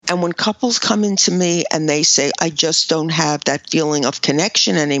And when couples come into me and they say, I just don't have that feeling of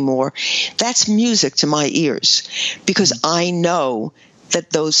connection anymore, that's music to my ears, because I know that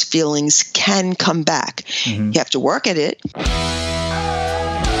those feelings can come back. You have to work at it.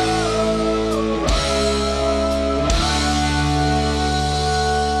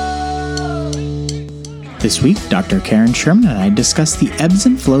 This week, Dr. Karen Sherman and I discuss the ebbs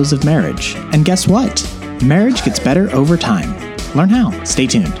and flows of marriage. And guess what? Marriage gets better over time. Learn how. Stay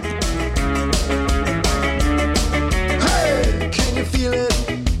tuned.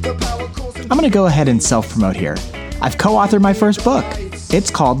 I'm going to go ahead and self-promote here. I've co-authored my first book.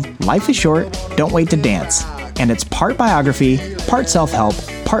 It's called Life is Short, Don't Wait to Dance. And it's part biography, part self-help,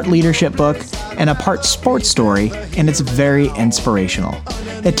 part leadership book, and a part sports story, and it's very inspirational.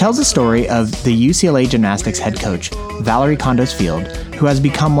 It tells the story of the UCLA gymnastics head coach, Valerie Condos Field, who has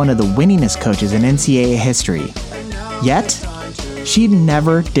become one of the winningest coaches in NCAA history. Yet, she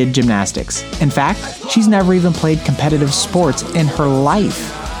never did gymnastics. In fact, she's never even played competitive sports in her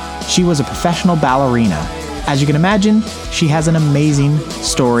life. She was a professional ballerina. As you can imagine, she has an amazing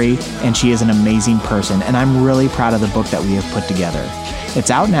story, and she is an amazing person, and I'm really proud of the book that we have put together. It's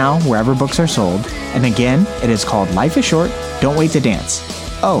out now wherever books are sold, and again, it is called Life is Short, Don't Wait to Dance.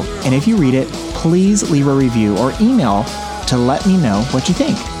 Oh, and if you read it, please leave a review or email to let me know what you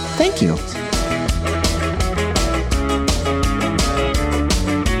think. Thank you.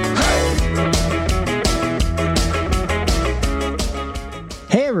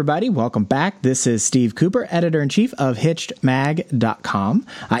 Hey everybody, welcome back. This is Steve Cooper, editor-in-chief of HitchedMag.com.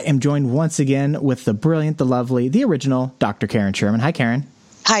 I am joined once again with the brilliant, the lovely, the original Dr. Karen Sherman. Hi, Karen.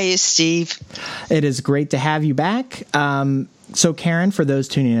 Hi, Steve. It is great to have you back. So Karen, for those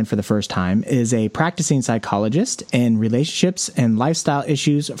tuning in for the first time, is a practicing psychologist in relationships and lifestyle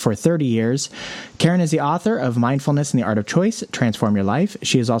issues for 30 years. Karen is the author of Mindfulness and the Art of Choice, Transform Your Life.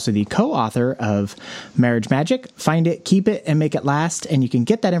 She is also the co-author of Marriage Magic, Find It, Keep It, and Make It Last. And you can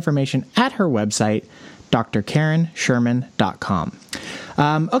get that information at her website, drkarensherman.com.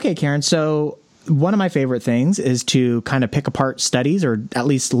 Okay, Karen, so one of my favorite things is to kind of pick apart studies, or at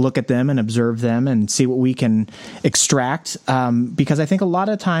least look at them and observe them and see what we can extract. Because I think a lot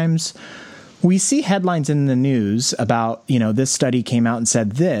of times we see headlines in the news about, this study came out and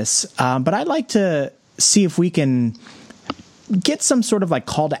said this, but I'd like to see if we can get some sort of like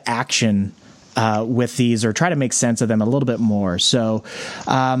call to action with these, or try to make sense of them a little bit more. So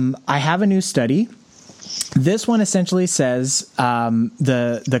I have a new study. This one essentially says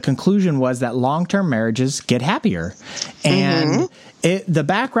the conclusion was that long-term marriages get happier. And the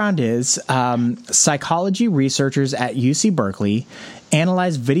background is psychology researchers at UC Berkeley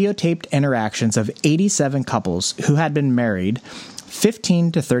analyzed videotaped interactions of 87 couples who had been married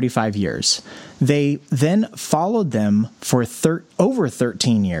 15 to 35 years. They then followed them for over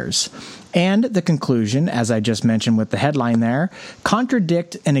 13 years. And the conclusion, as I just mentioned with the headline there,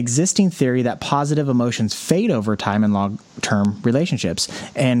 contradict an existing theory that positive emotions fade over time in long-term relationships.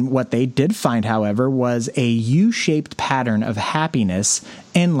 And what they did find, however, was a U-shaped pattern of happiness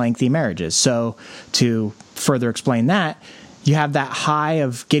in lengthy marriages. So to further explain that, you have that high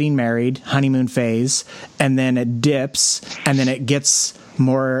of getting married, honeymoon phase, and then it dips, and then it gets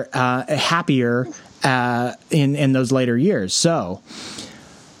more happier in those later years. So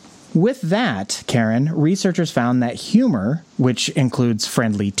with that, Karen, researchers found that humor, which includes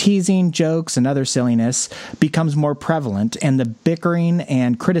friendly teasing, jokes, and other silliness, becomes more prevalent, and the bickering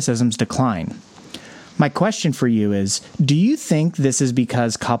and criticisms decline. My question for you is, do you think this is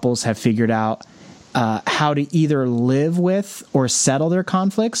because couples have figured out how to either live with or settle their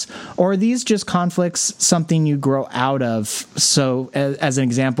conflicts, or are these just conflicts something you grow out of? So as an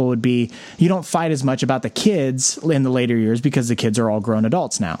example would be, you don't fight as much about the kids in the later years because the kids are all grown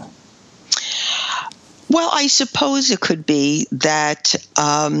adults now. Well, I suppose it could be that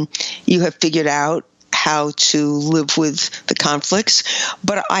you have figured out how to live with the conflicts,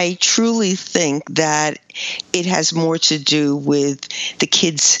 but I truly think that it has more to do with the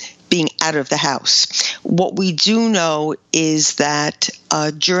kids being out of the house. What we do know is that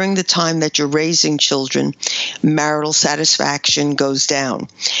during the time that you're raising children, marital satisfaction goes down.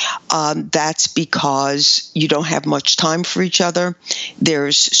 That's because you don't have much time for each other.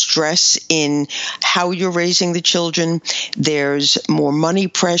 There's stress in how you're raising the children. There's more money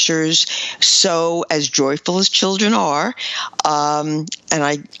pressures. So as joyful as children are, and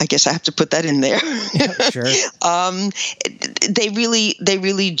I guess I have to put that in there. Yeah, sure. They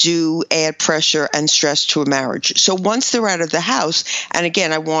really do add pressure and stress to a marriage. So once they're out of the house, and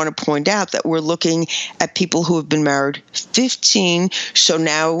again, I want to point out that we're looking at people who have been married 15, so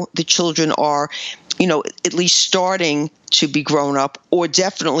now the children are at least starting to be grown up, or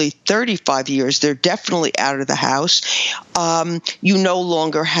definitely 35 years, they're definitely out of the house, you no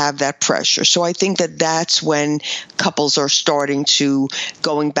longer have that pressure. So I think that that's when couples are starting to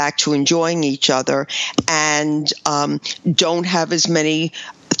going back to enjoying each other and don't have as many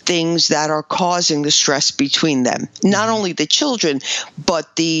things that are causing the stress between them. Not only the children,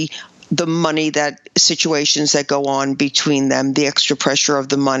 but the money situations that go on between them, the extra pressure of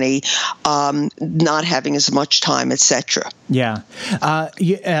the money, not having as much time, etc. Yeah.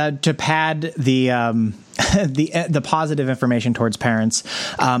 To pad the the positive information towards parents,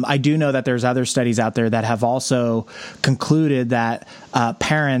 I do know that there's other studies out there that have also concluded that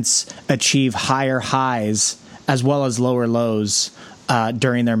parents achieve higher highs as well as lower lows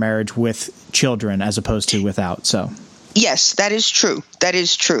during their marriage with children as opposed to without. So. Yes, that is true. That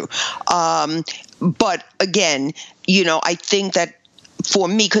is true. But again, I think that for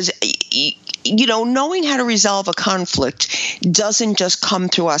me, because, knowing how to resolve a conflict doesn't just come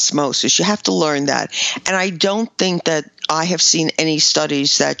through osmosis. You have to learn that. And I don't think that I have seen any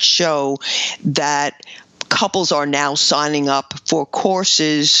studies that show that couples are now signing up for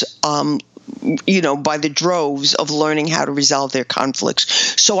courses by the droves of learning how to resolve their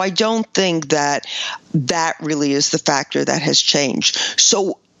conflicts. So I don't think that really is the factor that has changed.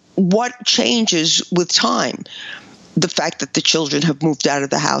 So what changes with time? The fact that the children have moved out of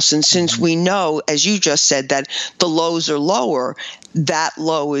the house. And since we know, as you just said, that the lows are lower, that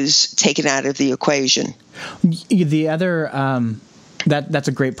low is taken out of the equation. The other... That's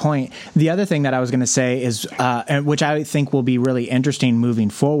a great point. The other thing that I was going to say is, which I think will be really interesting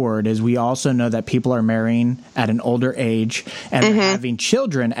moving forward, is we also know that people are marrying at an older age and having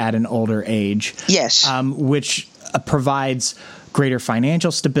children at an older age. Yes. Which provides greater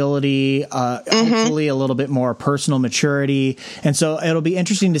financial stability, hopefully a little bit more personal maturity. And so it'll be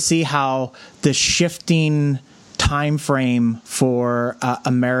interesting to see how the shifting time frame for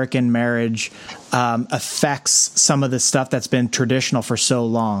American marriage affects some of the stuff that's been traditional for so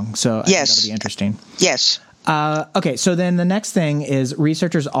long. So I think that'll be interesting. Yes. Okay, so then the next thing is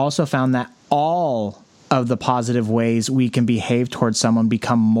researchers also found that all of the positive ways we can behave towards someone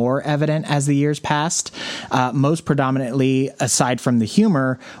become more evident as the years passed. Most predominantly, aside from the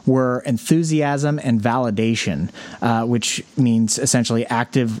humor, were enthusiasm and validation, which means essentially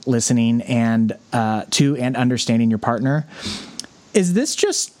active listening and to and understanding your partner. Is this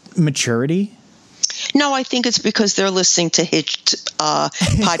just maturity? No, I think it's because they're listening to Hitched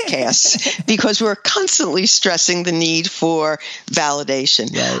podcasts because we're constantly stressing the need for validation.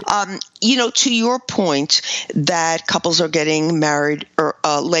 Right. To your point that couples are getting married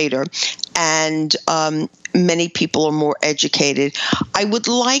later and many people are more educated, I would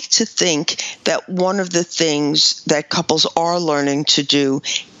like to think that one of the things that couples are learning to do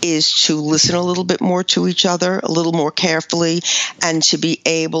is to listen a little bit more to each other, a little more carefully, and to be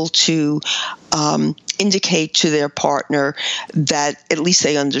able to indicate to their partner that at least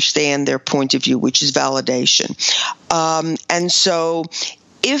they understand their point of view, which is validation. And so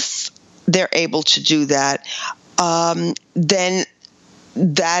if they're able to do that, then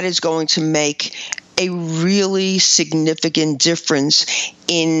that is going to make a really significant difference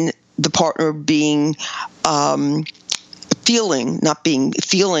in the partner being feeling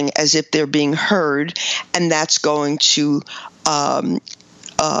as if they're being heard, and that's going to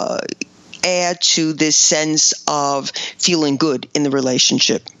add to this sense of feeling good in the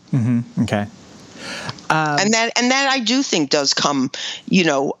relationship. Mm-hmm. Okay. And that I do think does come,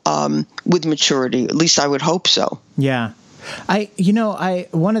 with maturity. At least I would hope so. Yeah.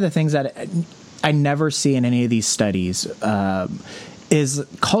 One of the things that I never see in any of these studies is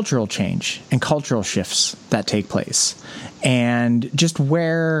cultural change and cultural shifts that take place, and just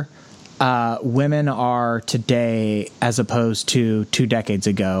where women are today as opposed to 2 decades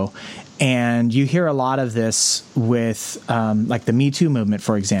ago. And you hear a lot of this with like the Me Too movement,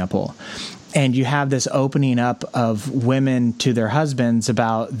 for example. And you have this opening up of women to their husbands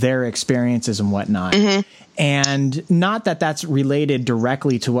about their experiences and whatnot. Mm-hmm. And not that that's related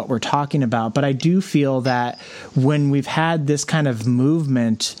directly to what we're talking about, but I do feel that when we've had this kind of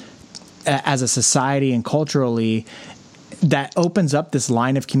movement as a society and culturally, that opens up this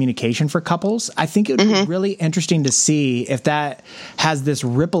line of communication for couples. I think it would be really interesting to see if that has this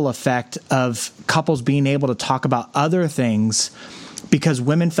ripple effect of couples being able to talk about other things because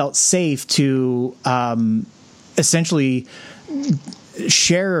women felt safe to essentially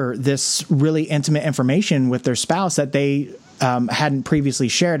share this really intimate information with their spouse that they hadn't previously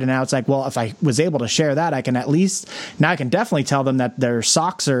shared. And now it's like, well, if I was able to share that, I can definitely tell them that their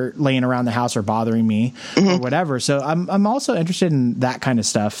socks are laying around the house or bothering me or whatever. So I'm also interested in that kind of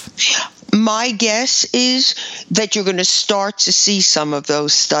stuff. My guess is that you're going to start to see some of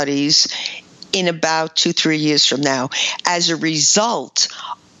those studies in about 2-3 years from now. As a result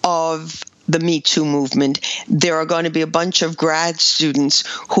of the Me Too movement, there are going to be a bunch of grad students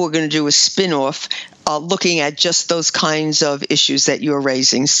who are going to do a spin-off looking at just those kinds of issues that you're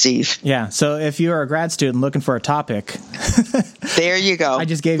raising, Steve. Yeah. So if you're a grad student looking for a topic, there you go. I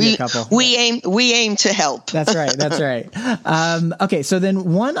just gave you a couple. We aim to help. That's right. That's right. Okay. So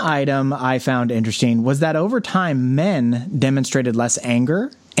then one item I found interesting was that over time, men demonstrated less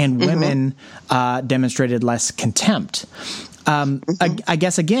anger and women demonstrated less contempt. I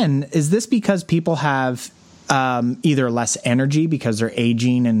guess, again, is this because people have either less energy because they're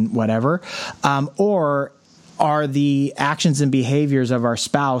aging and whatever, or are the actions and behaviors of our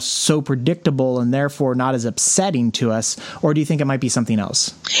spouse so predictable and therefore not as upsetting to us, or do you think it might be something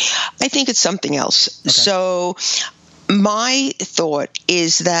else? I think it's something else. Okay. So my thought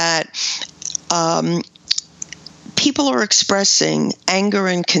is that people are expressing anger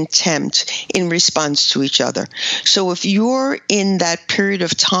and contempt in response to each other. So if you're in that period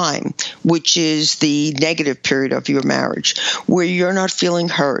of time, which is the negative period of your marriage, where you're not feeling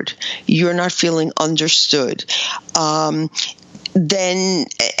heard, you're not feeling understood, then,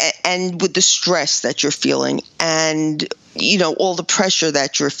 and with the stress that you're feeling and all the pressure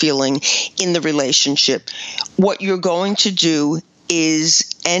that you're feeling in the relationship, what you're going to do is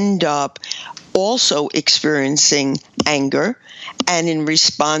end up also experiencing anger, and in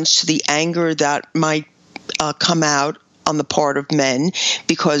response to the anger that might come out on the part of men,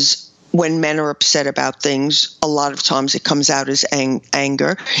 because when men are upset about things, a lot of times it comes out as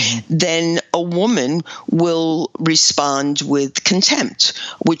anger, then a woman will respond with contempt,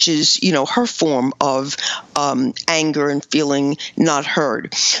 which is, her form of anger and feeling not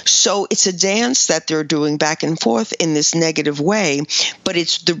heard. So it's a dance that they're doing back and forth in this negative way, but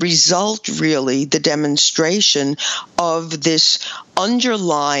it's the result, really, the demonstration of this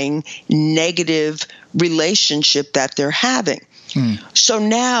underlying negative relationship that they're having. So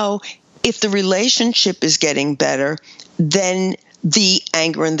now, if the relationship is getting better, then the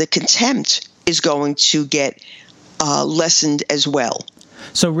anger and the contempt is going to get lessened as well.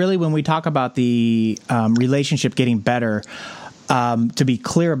 So really, when we talk about the relationship getting better, to be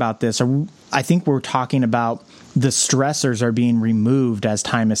clear about this, I think we're talking about the stressors are being removed as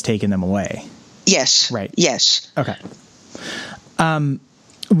time has taken them away. Yes. Right. Yes. Okay.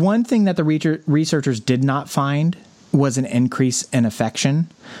 One thing that the researchers did not find was an increase in affection,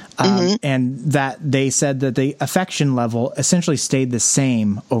 and that they said that the affection level essentially stayed the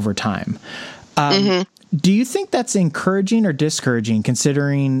same over time. Do you think that's encouraging or discouraging,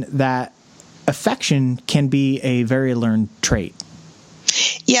 considering that affection can be a very learned trait?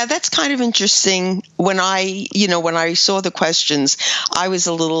 Yeah, that's kind of interesting. When I saw the questions, I was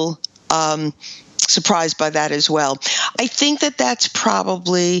a little surprised by that as well. I think that that's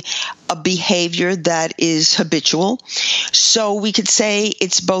probably a behavior that is habitual. So we could say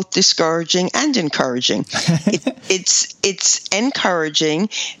it's both discouraging and encouraging. It's encouraging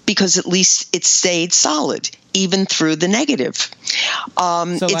because at least it stayed solid, even through the negative. So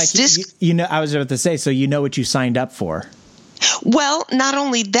I was about to say, so you know what you signed up for. Well, not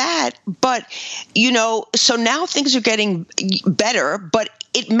only that, but, so now things are getting better, but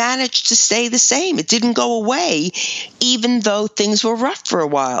it managed to stay the same. It didn't go away, even though things were rough for a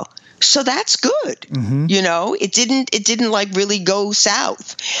while. So that's good. It didn't like really go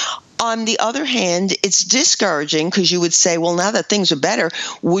south. On the other hand, it's discouraging because you would say, well, now that things are better,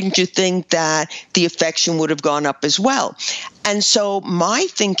 wouldn't you think that the affection would have gone up as well? And so my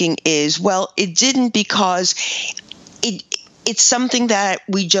thinking is, well, it didn't, because it's something that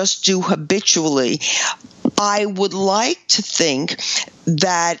we just do habitually. I would like to think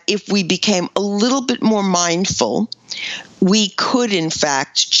that if we became a little bit more mindful, we could, in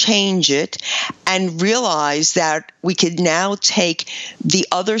fact, change it and realize that we could now take the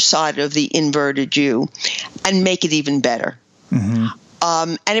other side of the inverted U and make it even better.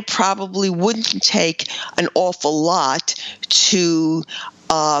 And it probably wouldn't take an awful lot to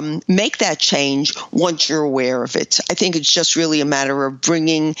make that change once you're aware of it. I think it's just really a matter of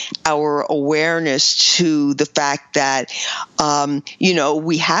bringing our awareness to the fact that,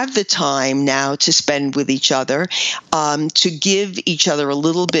 we have the time now to spend with each other, to give each other a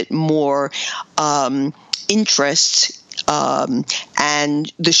little bit more interest,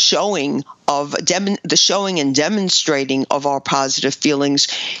 and the showing and demonstrating of our positive feelings.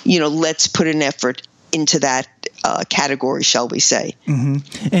 Let's put an effort into that category, shall we say.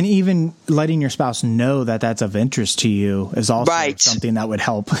 Mm-hmm. And even letting your spouse know that that's of interest to you is also Right. something that would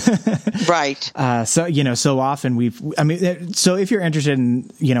help. Right. So often so if you're interested in,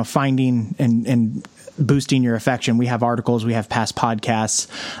 finding and boosting your affection, we have articles, we have past podcasts.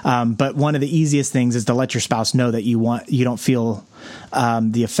 But one of the easiest things is to let your spouse know that you don't feel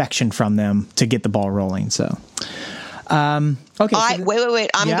the affection from them to get the ball rolling. So, okay. Wait.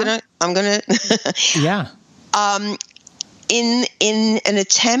 I'm gonna. Yeah. In an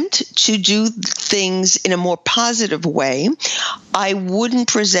attempt to do things in a more positive way, I wouldn't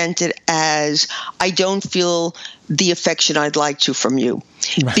present it as I don't feel the affection I'd like to from you,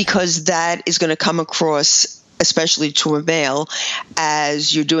 right. Because that is going to come across, especially to a male,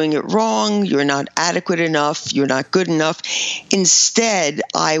 as you're doing it wrong, you're not adequate enough, you're not good enough. Instead,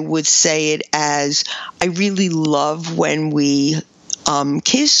 I would say it as I really love when we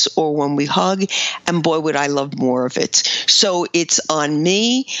kiss or when we hug, and boy, would I love more of it. So it's on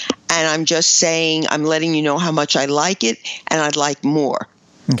me, and I'm just saying, I'm letting you know how much I like it, and I'd like more.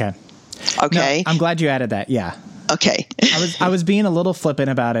 Okay. Okay. No, I'm glad you added that. Yeah. Okay. I was being a little flippant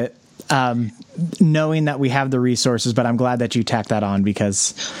about it, knowing that we have the resources, but I'm glad that you tacked that on,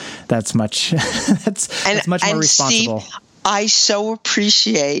 because that's much that's much more responsible. Steve, I so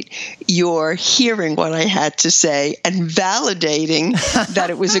appreciate your hearing what I had to say and validating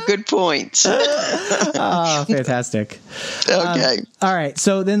that it was a good point. Oh, fantastic. Okay. All right.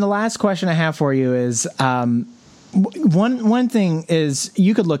 So then the last question I have for you is, one thing is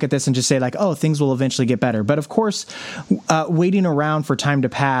you could look at this and just say like, oh, things will eventually get better. But of course, waiting around for time to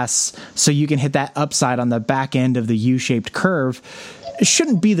pass so you can hit that upside on the back end of the U-shaped curve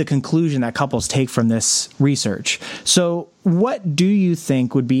shouldn't be the conclusion that couples take from this research. So what do you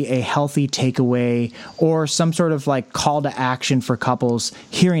think would be a healthy takeaway or some sort of like call to action for couples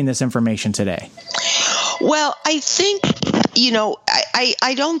hearing this information today? Well, I think,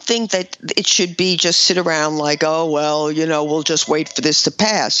 I don't think that it should be just sit around like, oh, well, we'll just wait for this to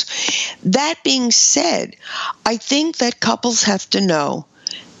pass. That being said, I think that couples have to know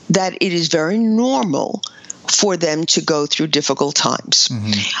that it is very normal for them to go through difficult times.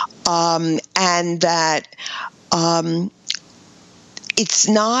 Mm-hmm. And that it's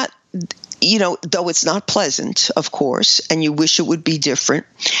not, though it's not pleasant, of course, and you wish it would be different,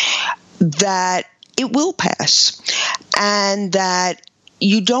 that it will pass, and that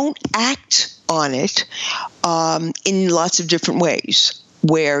you don't act on it in lots of different ways,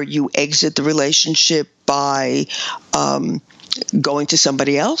 where you exit the relationship by going to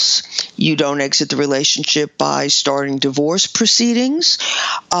somebody else. You don't exit the relationship by starting divorce proceedings.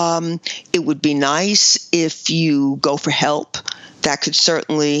 It would be nice if you go for help. That could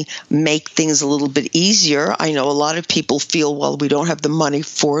certainly make things a little bit easier. I know a lot of people feel, well, we don't have the money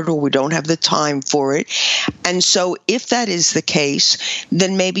for it or we don't have the time for it. And so if that is the case,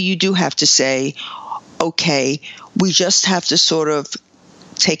 then maybe you do have to say, okay, we just have to sort of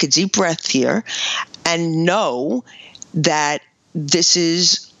take a deep breath here and know that this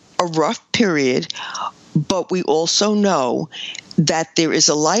is a rough period, but we also know that there is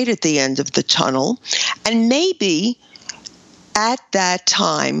a light at the end of the tunnel. And maybe at that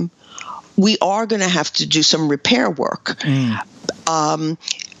time, we are going to have to do some repair work. Maybe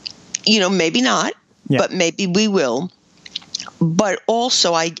not, but maybe we will. But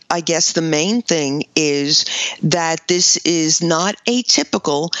also, I guess the main thing is that this is not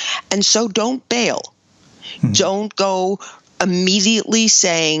atypical, and so don't bail. Mm-hmm. Don't go immediately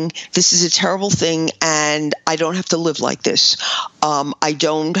saying, this is a terrible thing and I don't have to live like this. I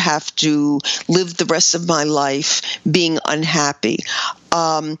don't have to live the rest of my life being unhappy.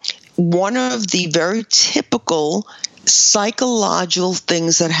 One of the very typical psychological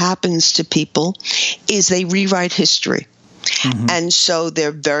things that happens to people is they rewrite history. Mm-hmm. And so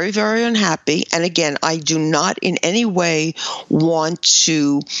they're very, very unhappy. And again, I do not in any way want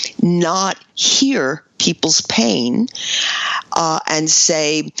to not hear people's pain and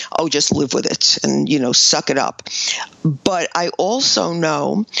say, oh, just live with it and, suck it up. But I also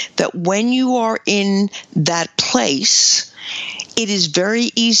know that when you are in that place, it is very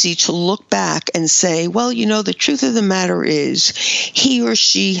easy to look back and say, well, the truth of the matter is he or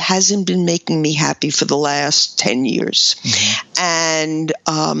she hasn't been making me happy for the last 10 years. Mm-hmm. And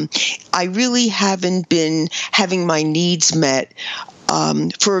I really haven't been having my needs met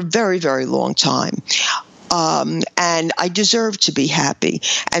for a very, very long time. And I deserve to be happy.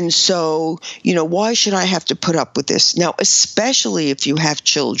 And so, why should I have to put up with this? Now, especially if you have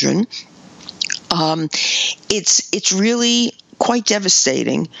children, it's really quite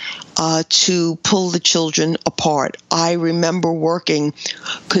devastating to pull the children apart. I remember working,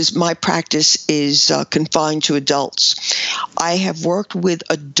 because my practice is confined to adults. I have worked with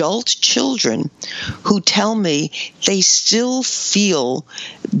adult children who tell me they still feel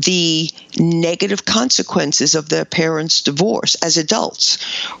the negative consequences of their parents' divorce as adults.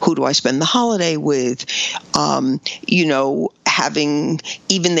 Who do I spend the holiday with? Having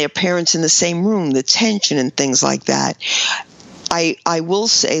even their parents in the same room, the tension and things like that. I will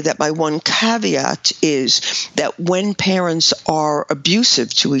say that my one caveat is that when parents are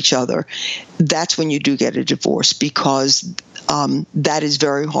abusive to each other, that's when you do get a divorce, because that is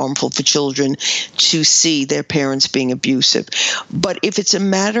very harmful for children to see their parents being abusive. But if it's a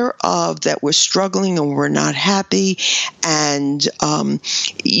matter of that we're struggling and we're not happy and,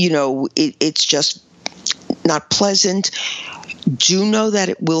 it's just not pleasant, do know that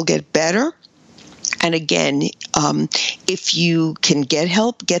it will get better. And again, if you can get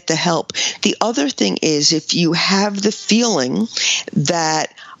help, get the help. The other thing is, if you have the feeling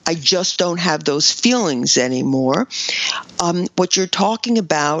that I just don't have those feelings anymore, what you're talking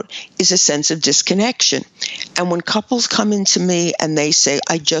about is a sense of disconnection. And when couples come into me and they say,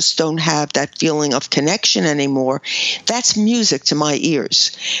 I just don't have that feeling of connection anymore, that's music to my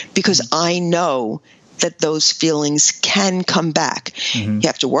ears, because I know that those feelings can come back. Mm-hmm. You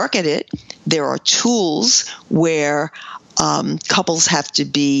have to work at it. There are tools where couples have to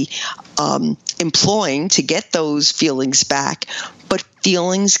be employing to get those feelings back, but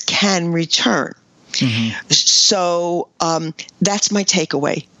feelings can return. Mm-hmm. So that's my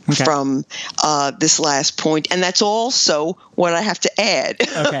takeaway from this last point. And that's also what I have to add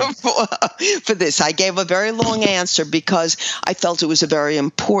for this. I gave a very long answer because I felt it was a very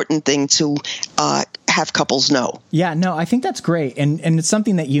important thing to have couples know. Yeah, no, I think that's great. And it's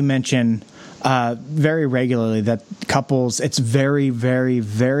something that you mention very regularly, that couples, it's very, very,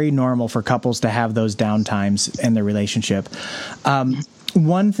 very normal for couples to have those downtimes in their relationship.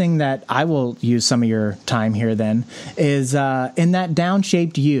 One thing that I will use some of your time here then is in that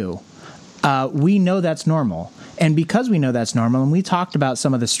down-shaped U, we know that's normal. And because we know that's normal, and we talked about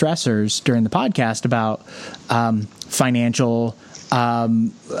some of the stressors during the podcast about financial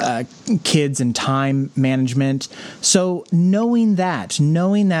kids and time management. So knowing that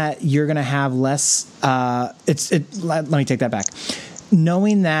you're going to have less, let me take that back.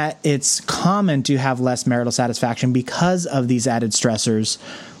 Knowing that it's common to have less marital satisfaction because of these added stressors,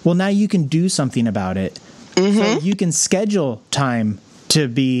 well, now you can do something about it. Mm-hmm. So you can schedule time to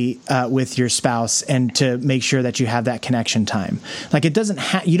be with your spouse and to make sure that you have that connection time. Like, it doesn't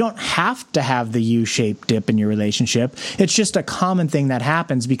you don't have to have the U-shaped dip in your relationship. It's just a common thing that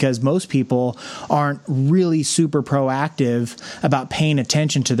happens because most people aren't really super proactive about paying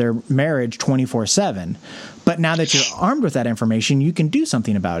attention to their marriage 24/7. But now that you're armed with that information, you can do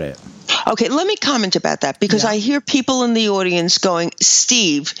something about it. Okay, let me comment about that, because I hear people in the audience going,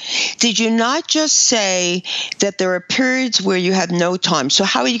 Steve, did you not just say that there are periods where you have no time? So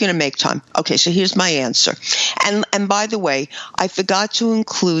how are you going to make time? Okay, so here's my answer. And by the way, I forgot to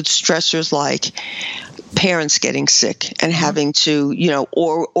include stressors like parents getting sick and having to,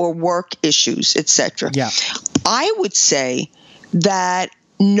 or work issues, etc. Yeah. I would say that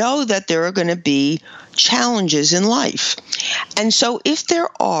know that there are going to be challenges in life. And so if there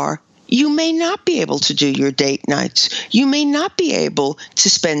are, you may not be able to do your date nights. You may not be able to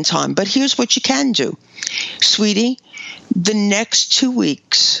spend time. But here's what you can do. Sweetie, the next 2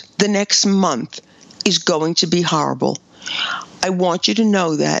 weeks, the next month is going to be horrible. I want you to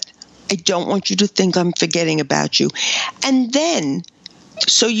know that. I don't want you to think I'm forgetting about you. And then,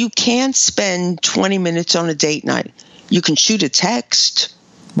 so you can't spend 20 minutes on a date night. You can shoot a text.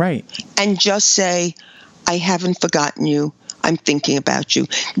 Right. And just say, I haven't forgotten you. I'm thinking about you.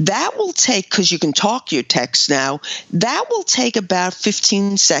 That will take, because you can talk your text now, that will take about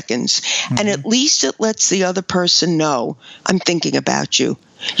 15 seconds. Mm-hmm. And at least it lets the other person know, I'm thinking about you.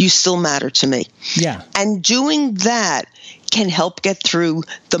 You still matter to me. Yeah. And doing that can help get through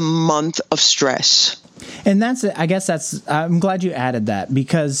the month of stress. And I'm glad you added that,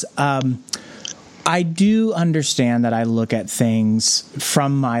 because I do understand that I look at things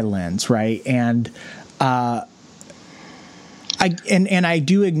from my lens, right? And I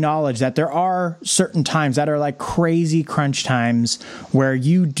do acknowledge that there are certain times that are like crazy crunch times where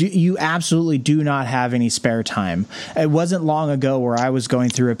you absolutely do not have any spare time. It wasn't long ago where I was going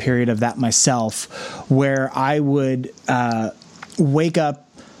through a period of that myself, where I would wake up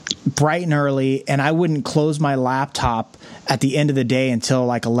bright and early and I wouldn't close my laptop at the end of the day until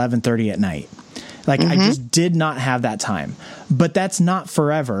like 11:30 at night. Like, I just did not have that time. But that's not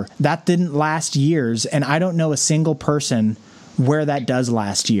forever. That didn't last years. And I don't know a single person where that does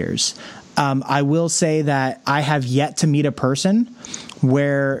last years. I will say that I have yet to meet a person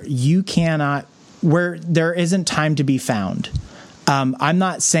where where there isn't time to be found. I'm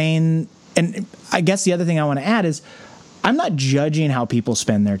not saying, and I guess the other thing I want to add is I'm not judging how people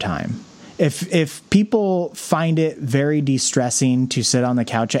spend their time. If people find it very de-stressing to sit on the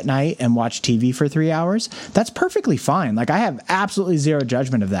couch at night and watch TV for 3 hours, that's perfectly fine. Like, I have absolutely zero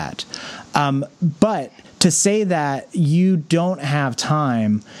judgment of that. But to say that you don't have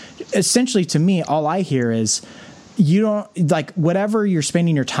time, essentially to me, all I hear is you don't, like, whatever you're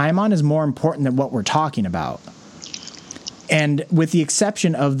spending your time on is more important than what we're talking about. And with the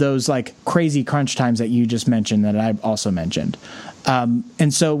exception of those like crazy crunch times that you just mentioned, that I also mentioned.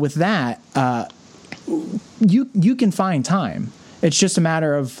 And so with that, you can find time. It's just a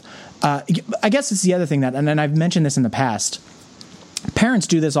matter of, I guess it's the other thing that, and I've mentioned this in the past, parents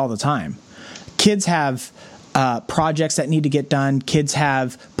do this all the time. Kids have projects that need to get done. Kids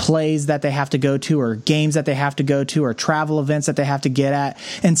have plays that they have to go to, or games that they have to go to, or travel events that they have to get at.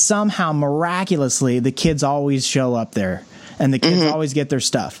 And somehow, miraculously, the kids always show up there. And the kids always get their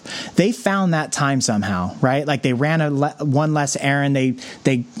stuff. They found that time somehow, right? Like they ran one less errand.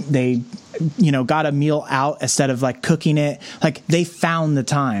 They got a meal out instead of like cooking it. Like they found the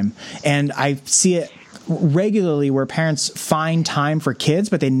time. And I see it regularly where parents find time for kids,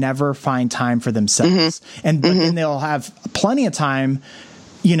 but they never find time for themselves. And then they'll have plenty of time.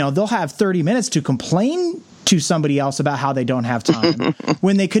 They'll have 30 minutes to complain to somebody else about how they don't have time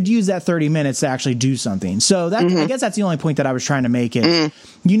when they could use that 30 minutes to actually do something. So that, I guess that's the only point that I was trying to make is,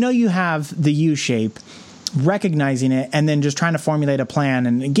 you have the U shape, recognizing it, and then just trying to formulate a plan.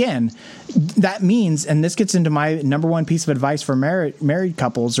 And again, that means, and this gets into my number one piece of advice for married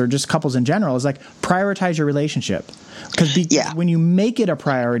couples or just couples in general, is like prioritize your relationship. Because when you make it a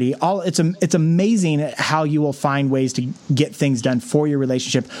priority, it's amazing how you will find ways to get things done for your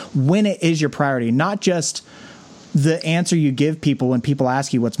relationship when it is your priority, not just the answer you give people when people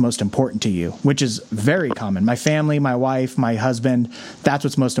ask you what's most important to you, which is very common. My family, my wife, my husband, that's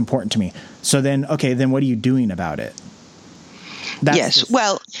what's most important to me. So then, what are you doing about it? Yes.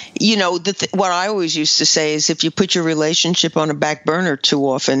 Well, what I always used to say is if you put your relationship on a back burner too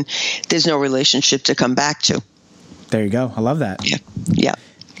often, there's no relationship to come back to. There you go. I love that. Yeah.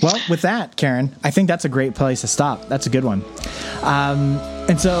 Well, with that, Karen, I think that's a great place to stop. That's a good one.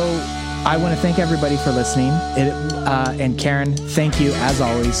 And so I want to thank everybody for listening. And Karen, thank you, as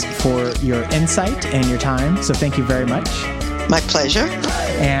always, for your insight and your time. So thank you very much. My pleasure.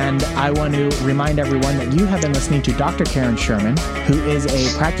 And I want to remind everyone that you have been listening to Dr. Karen Sherman, who is a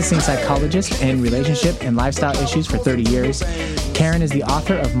practicing psychologist in relationship and lifestyle issues for 30 years. Karen is the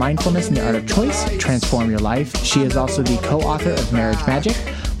author of Mindfulness and the Art of Choice, Transform Your Life. She is also the co-author of Marriage Magic.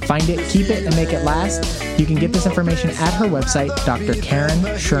 Find it, keep it, and make it last. You can get this information at her website,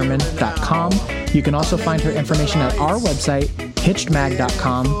 drkarensherman.com. You can also find her information at our website,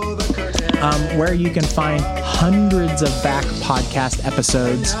 hitchedmag.com. Where you can find hundreds of back podcast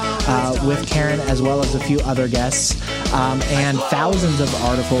episodes with Karen, as well as a few other guests, and thousands of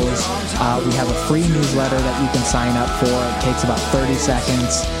articles. We have a free newsletter that you can sign up for. It takes about 30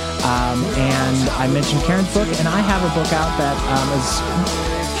 seconds. And I mentioned Karen's book, and I have a book out that is,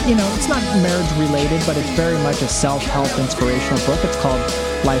 it's not marriage related, but it's very much a self-help inspirational book. It's called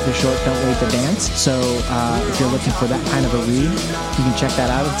Life is Short, Don't Wait to Dance. So if you're looking for that kind of a read, you can check that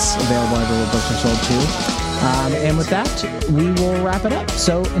out. It's available everywhere books are sold too. And with that, we will wrap it up.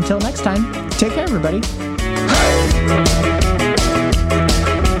 So until next time, take care, everybody.